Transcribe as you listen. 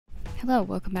Hello,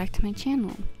 welcome back to my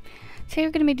channel. Today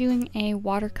we're going to be doing a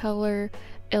watercolor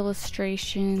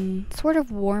illustration, sort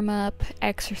of warm-up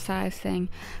exercise thing.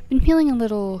 I've been feeling a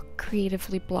little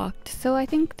creatively blocked, so I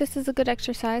think this is a good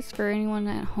exercise for anyone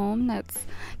at home that's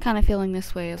kind of feeling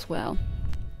this way as well.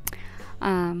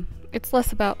 It's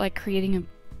less about like creating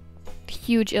a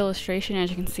huge illustration. As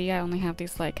you can see, I only have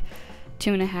these like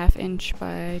 2.5 inch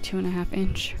by 2.5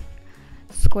 inch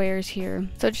squares here,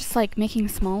 so just like making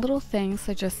small little things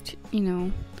that just, you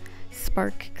know,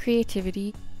 spark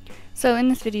creativity. So in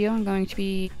this video I'm going to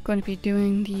be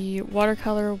doing the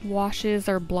watercolor washes,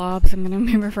 or blobs. I'm going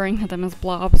to be referring to them as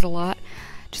blobs a lot,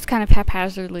 just kind of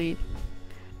haphazardly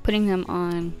putting them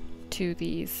on to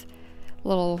these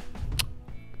little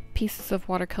pieces of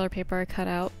watercolor paper I cut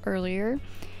out earlier.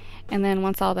 And then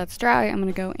once all that's dry, I'm going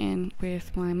to go in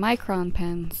with my micron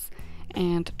pens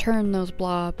and turn those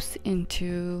blobs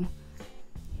into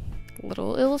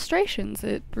little illustrations.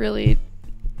 I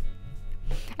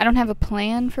don't have a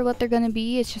plan for what they're going to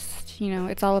be. It's just, you know,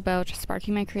 it's all about just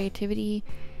sparking my creativity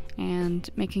and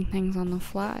making things on the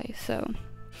fly. So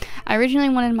I originally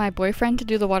wanted my boyfriend to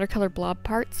do the watercolor blob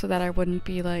part so that I wouldn't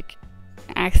be like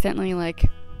accidentally like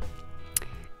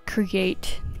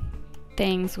create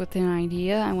things with an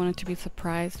idea. I wanted to be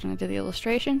surprised when I did the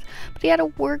illustrations, but he had to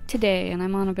work today and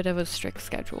I'm on a bit of a strict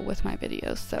schedule with my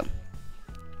videos, so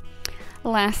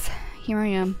alas, here I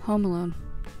am, home alone,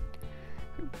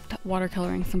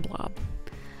 watercoloring some blob.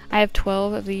 I have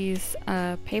 12 of these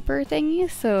paper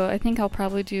thingies, so I think I'll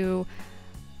probably do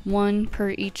one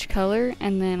per each color,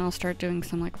 and then I'll start doing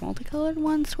some like multicolored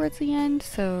ones towards the end.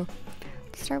 So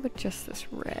let's start with just this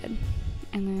red.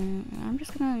 And then I'm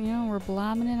just gonna, you know, we're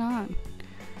blobbing it on.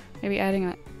 Maybe adding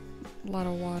a lot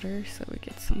of water so we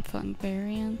get some fun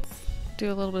variants.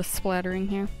 Do a little bit of splattering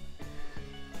here.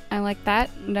 I like that.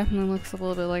 Definitely looks a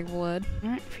little bit like blood.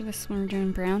 Alright, for this one we're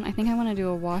doing brown. I think I want to do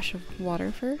a wash of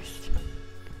water first.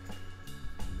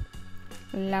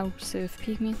 Lots of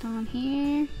pigment on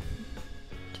here.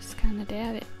 Just kind of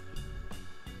dab it.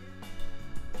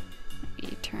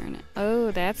 Maybe turn it.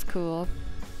 Oh, that's cool.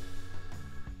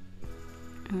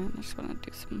 And I just want to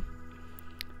do some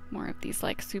more of these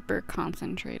like super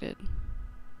concentrated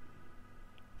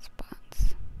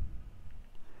spots.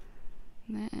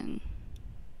 And then,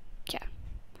 yeah,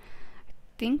 I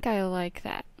think I like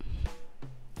that.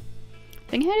 I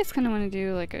think I just kind of want to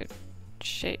do like a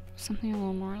shape, something a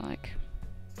little more like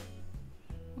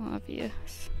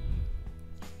obvious.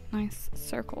 Nice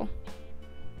circle,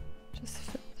 just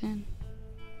filled in.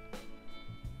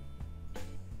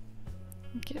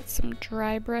 Get some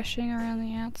dry brushing around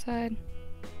the outside.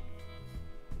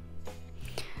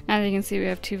 As you can see, we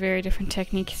have two very different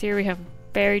techniques here. We have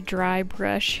very dry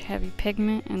brush, heavy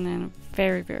pigment, and then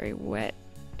very, very wet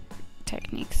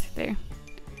techniques there.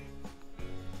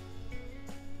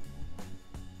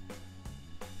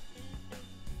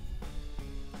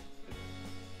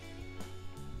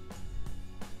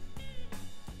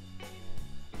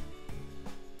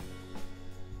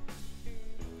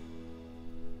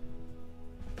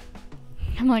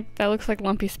 I'm like, that looks like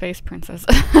Lumpy Space Princess.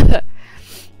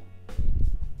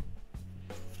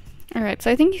 Alright,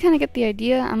 so I think you kind of get the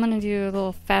idea. I'm going to do a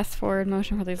little fast forward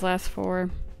motion for these last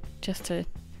four, just to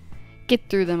get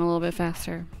through them a little bit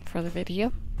faster for the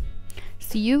video.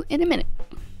 See you in a minute.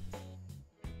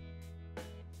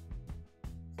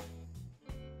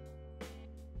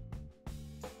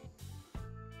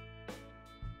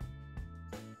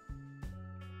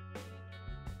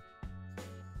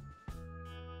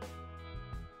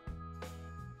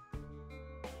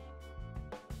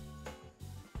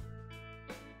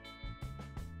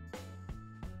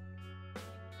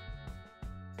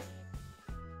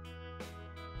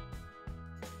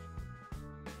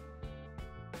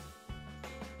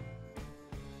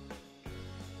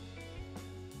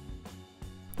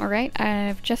 Alright,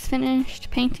 I've just finished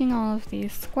painting all of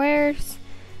these squares.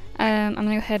 I'm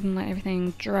gonna go ahead and let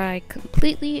everything dry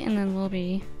completely, and then we'll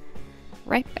be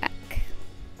right back.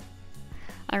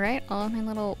 Alright, all of my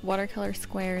little watercolor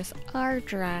squares are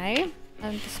dry.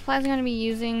 The supplies I'm gonna be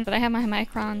using, but I have my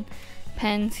micron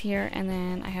pens here, and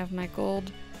then I have my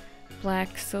gold,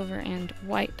 black, silver, and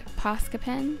white Posca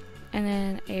pen, and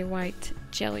then a white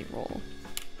jelly roll.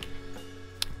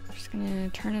 Gonna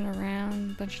turn it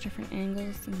around a bunch of different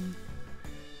angles and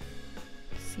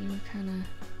see what kind of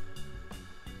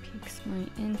piques my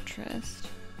interest.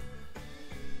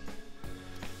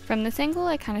 From this angle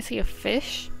I kind of see a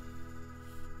fish,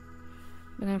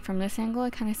 but then from this angle I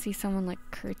kind of see someone like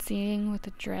curtsying with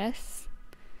a dress.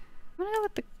 I'm gonna go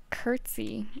with the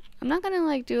curtsy. I'm not gonna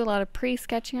like do a lot of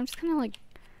pre-sketching, I'm just kind of like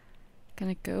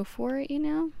gonna go for it, you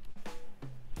know?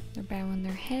 They're bowing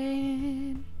their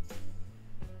head.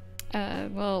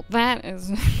 Well, that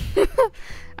is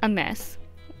a mess.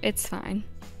 It's fine.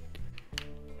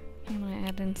 I'm gonna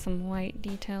add in some white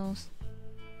details.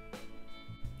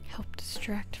 Help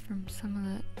distract from some of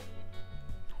that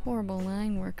horrible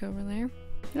line work over there.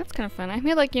 That's kind of fun. I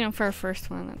feel like, you know, for a first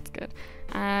one, that's good.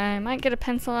 I might get a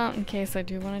pencil out in case I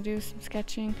do want to do some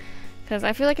sketching. Because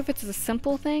I feel like if it's a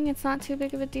simple thing, it's not too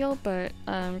big of a deal. But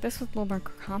this was a little more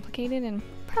complicated and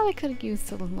probably could have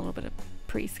used a little bit of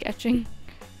pre-sketching.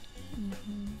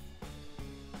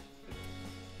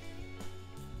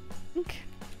 Okay.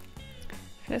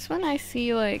 For this one, I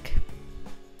see like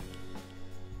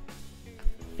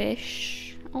a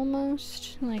fish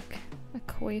almost. Like a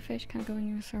koi fish kind of going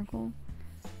in a circle.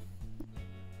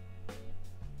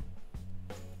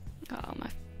 Oh, my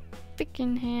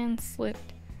freaking hand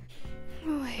slipped.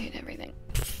 Oh, I hate everything.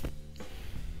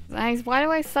 Guys, why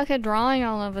do I suck at drawing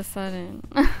all of a sudden?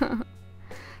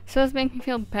 So it's making me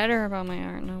feel better about my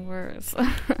art, no worse.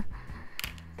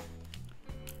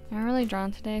 I'm really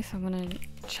drawn today, so I'm gonna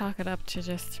chalk it up to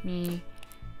just me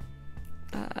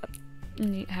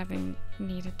having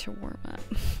needed to warm up.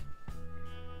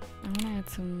 I wanna add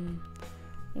some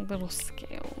little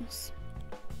scales.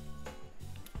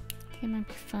 It might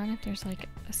be fun if there's like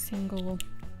a single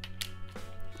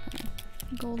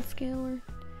gold scale or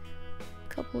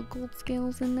a couple of gold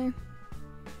scales in there.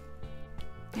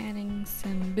 Adding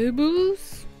some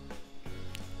boo-boos.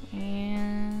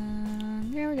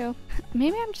 And there we go.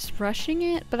 Maybe I'm just rushing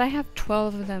it, but I have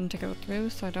 12 of them to go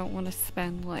through, so I don't want to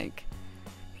spend like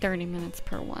 30 minutes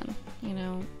per one, you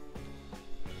know?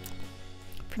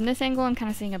 From this angle, I'm kind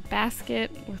of seeing a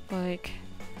basket with like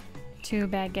 2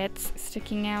 baguettes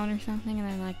sticking out or something, and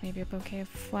then like maybe a bouquet of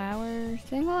flowers. I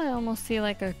think I almost see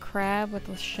like a crab with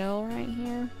a shell right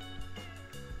here.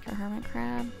 A hermit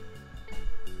crab.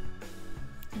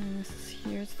 And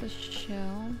here's the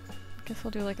shell. I guess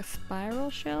I'll do like a spiral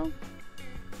shell.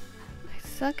 I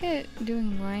suck at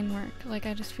doing line work. Like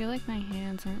I just feel like my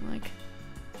hands aren't like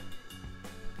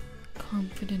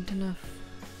confident enough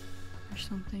or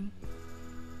something.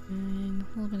 And a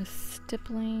little bit of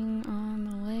stippling on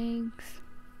the legs.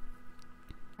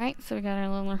 Right, so we got our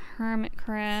little hermit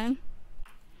crab.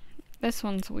 This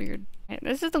one's weird. Right,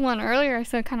 this is the one earlier I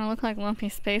said kind of looked like Lumpy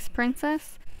Space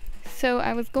Princess. So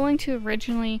I was going to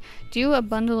originally do a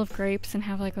bundle of grapes and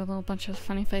have like a little bunch of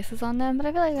funny faces on them, but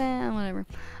I feel like, whatever.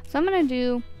 So I'm gonna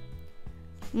do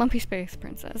Lumpy Space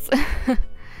Princess.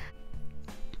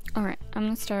 Alright, I'm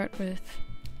gonna start with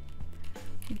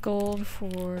gold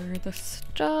for the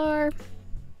star.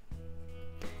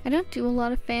 I don't do a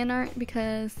lot of fan art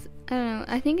because, I don't know,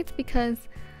 I think it's because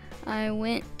I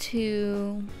went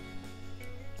to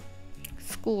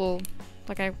school,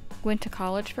 like I went to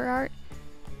college for art,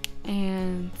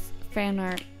 and fan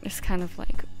art is kind of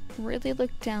like really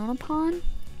looked down upon.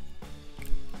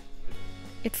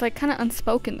 It's like kind of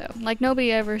unspoken though, like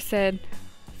nobody ever said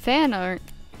fan art,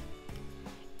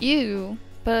 ew.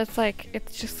 But it's like,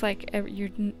 it's just like,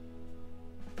 it's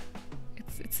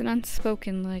an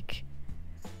unspoken, like,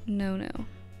 no.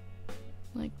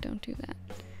 Like, don't do that.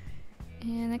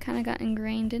 And it kind of got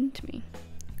ingrained into me.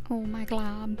 Oh my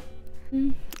glob.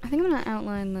 I think I'm gonna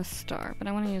outline the star, but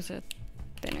I want to use a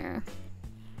thinner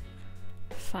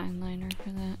fine liner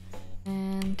for that.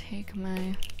 And take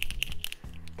my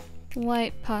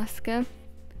white Posca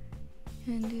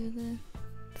and do the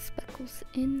speckles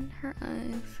in her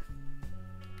eyes.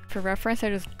 For reference, I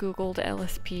just googled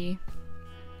LSP,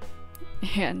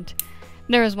 and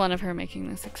there was one of her making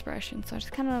this expression, so I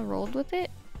just kind of rolled with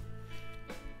it.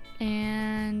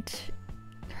 And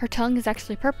her tongue is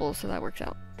actually purple, so that works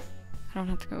out. I don't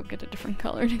have to go get a different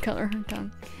color to color her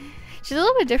tongue. She's a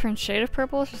little bit different shade of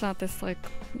purple, she's not this like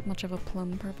much of a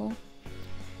plum purple.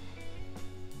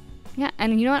 Yeah,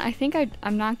 and you know what, I think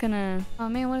I'm not gonna, oh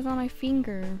man, what is on my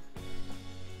finger?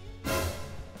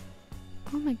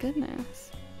 Oh my goodness.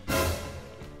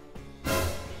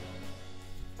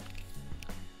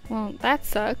 Well, that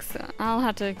sucks. I'll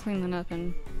have to clean that up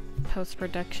in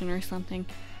post-production or something.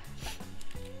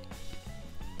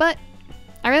 But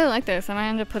I really like this. I might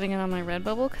end up putting it on my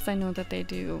Redbubble because I know that they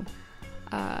do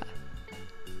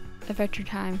Adventure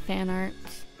Time fan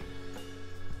arts.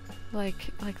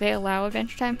 Like they allow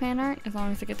Adventure Time fan art as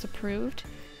long as it gets approved.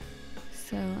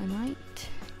 So I might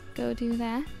go do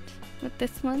that with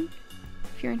this one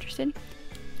if you're interested.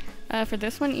 For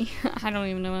this one, I don't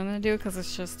even know what I'm going to do because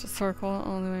it's just a circle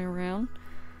all the way around.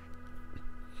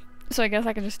 So I guess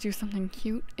I could just do something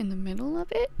cute in the middle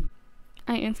of it.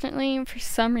 I instantly, for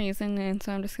some reason, and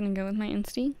so I'm just going to go with my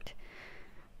instinct,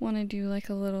 want to do like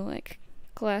a little like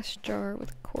glass jar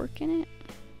with a cork in it.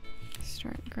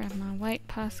 Start grab my white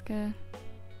Posca.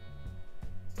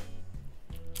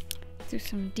 Do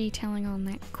some detailing on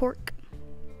that cork.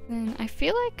 Then I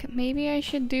feel like maybe I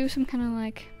should do some kind of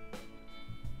like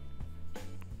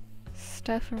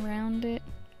stuff around it.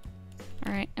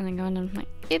 Alright, and then go into my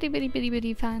itty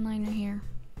bitty fine liner here.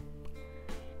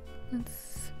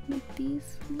 Let's make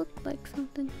these look like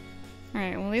something.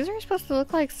 Alright, well these are supposed to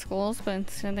look like skulls, but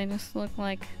instead they just look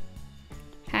like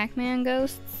Pac-Man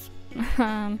ghosts.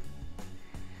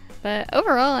 But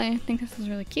overall I think this is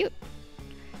really cute.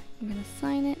 I'm gonna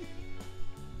sign it.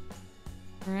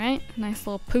 Alright, nice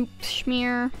little poop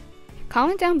smear.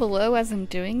 Comment down below as I'm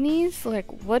doing these,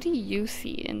 like what do you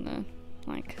see in the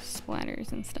like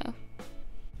splatters and stuff?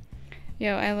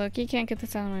 Yo, I low-key can't get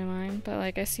this out of my mind, but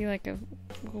like I see like a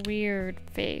weird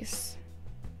face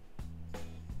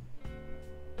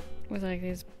with like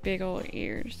these big old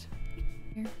ears.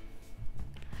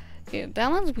 Dude,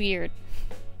 that one's weird.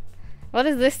 What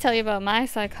does this tell you about my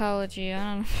psychology?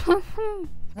 I don't know.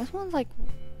 This one's like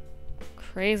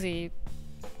crazy,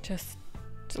 just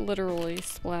literally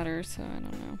splatters, so I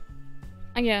don't know.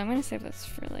 Yeah, I'm gonna save this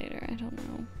for later. I don't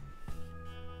know.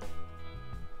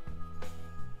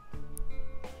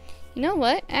 You know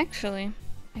what? Actually,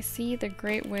 I see the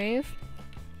Great Wave,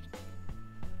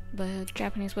 the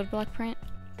Japanese woodblock print.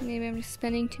 Maybe I'm just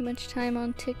spending too much time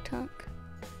on TikTok.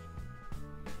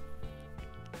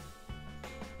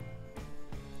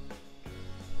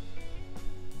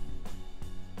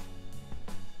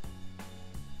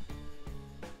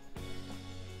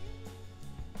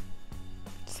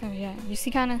 So yeah, you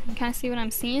kind of see what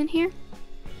I'm seeing here?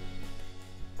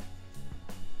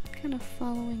 Kind of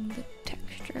following the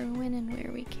texture when and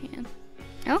where we can.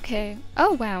 Okay.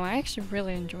 Oh wow, I actually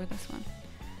really enjoy this one.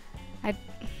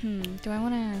 Do I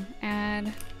want to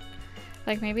add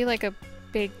like maybe like a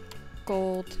big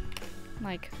gold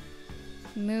like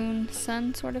moon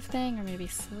sun sort of thing, or maybe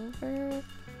silver?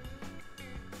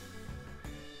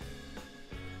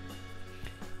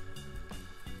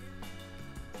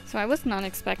 So I was not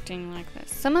expecting like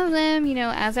this. Some of them, you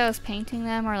know, as I was painting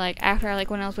them, or like after, like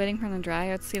when I was waiting for them to dry,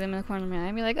 I would see them in the corner of my eye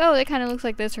and be like, oh, it kind of looks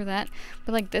like this or that.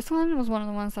 But like this one was one of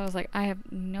the ones that I was like, I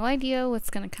have no idea what's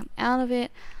gonna come out of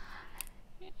it.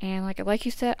 And like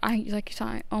you said, like you saw,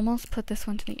 I almost put this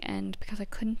one to the end because I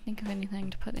couldn't think of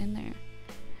anything to put in there.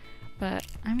 But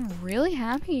I'm really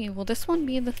happy. Will this one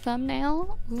be the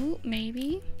thumbnail? Ooh,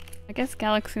 maybe. I guess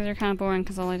galaxies are kind of boring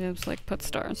because all I did was like put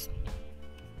stars.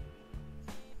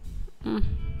 I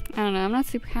don't know, I'm not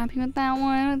super happy with that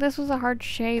one. This was a hard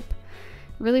shape.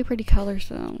 Really pretty colors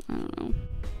though, I don't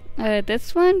know.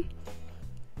 This one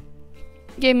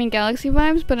gave me galaxy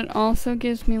vibes, but it also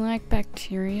gives me like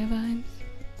bacteria vibes.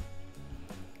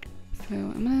 So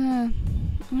I'm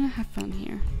gonna have fun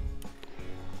here.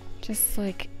 Just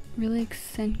like really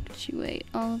accentuate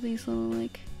all of these little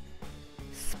like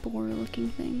spore looking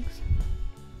things.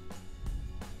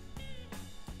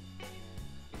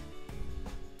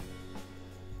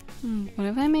 What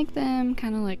if I make them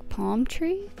kind of like palm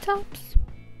tree tops?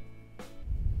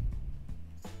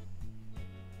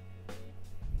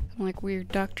 Like weird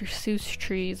Dr. Seuss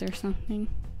trees or something.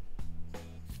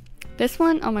 This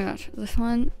one, oh my gosh, this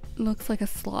one looks like a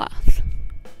sloth.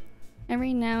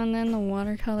 Every now and then the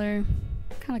watercolor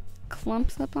kind of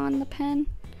clumps up on the pen.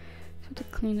 So I have to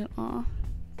clean it off.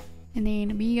 And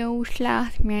then a big old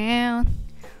sloth mouth.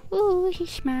 Ooh, he's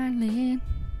smiling.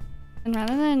 And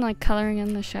rather than like coloring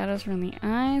in the shadows around the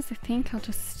eyes, I think I'll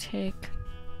just take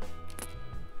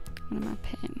one of my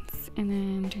pens and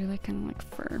then do like kind of like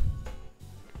fur.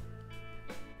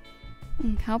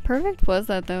 How perfect was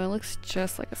that though? It looks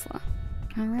just like a sloth.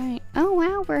 Alright. Oh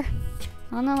wow, we're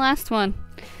on the last one.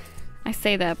 I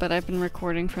say that, but I've been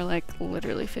recording for like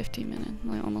literally 50 minutes,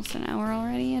 like almost an hour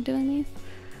already doing these.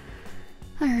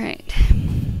 Alright.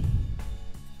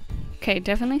 Okay,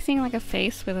 definitely seeing like a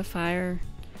face with a fire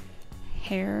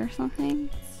hair or something.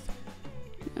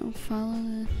 You know, follow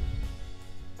the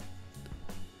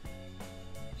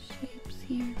shapes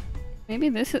here. Maybe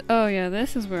this is, oh yeah,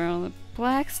 this is where all the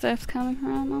black stuff's coming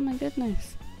from. Oh my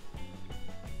goodness.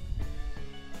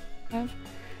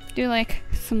 Do like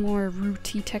some more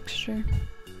rooty texture.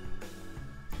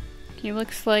 He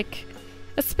looks like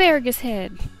asparagus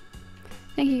head.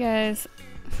 Thank you guys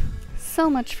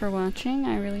so much for watching.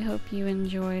 I really hope you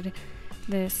enjoyed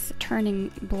this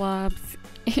turning blobs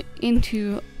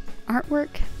into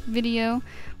artwork video.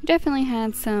 We definitely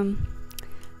had some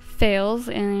fails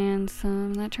and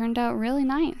some that turned out really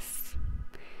nice,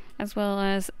 as well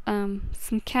as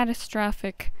some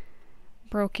catastrophic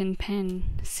broken pen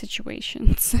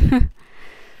situations.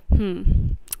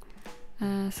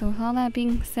 So with all that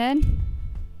being said,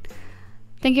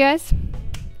 Thank you guys.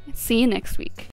 See you next week.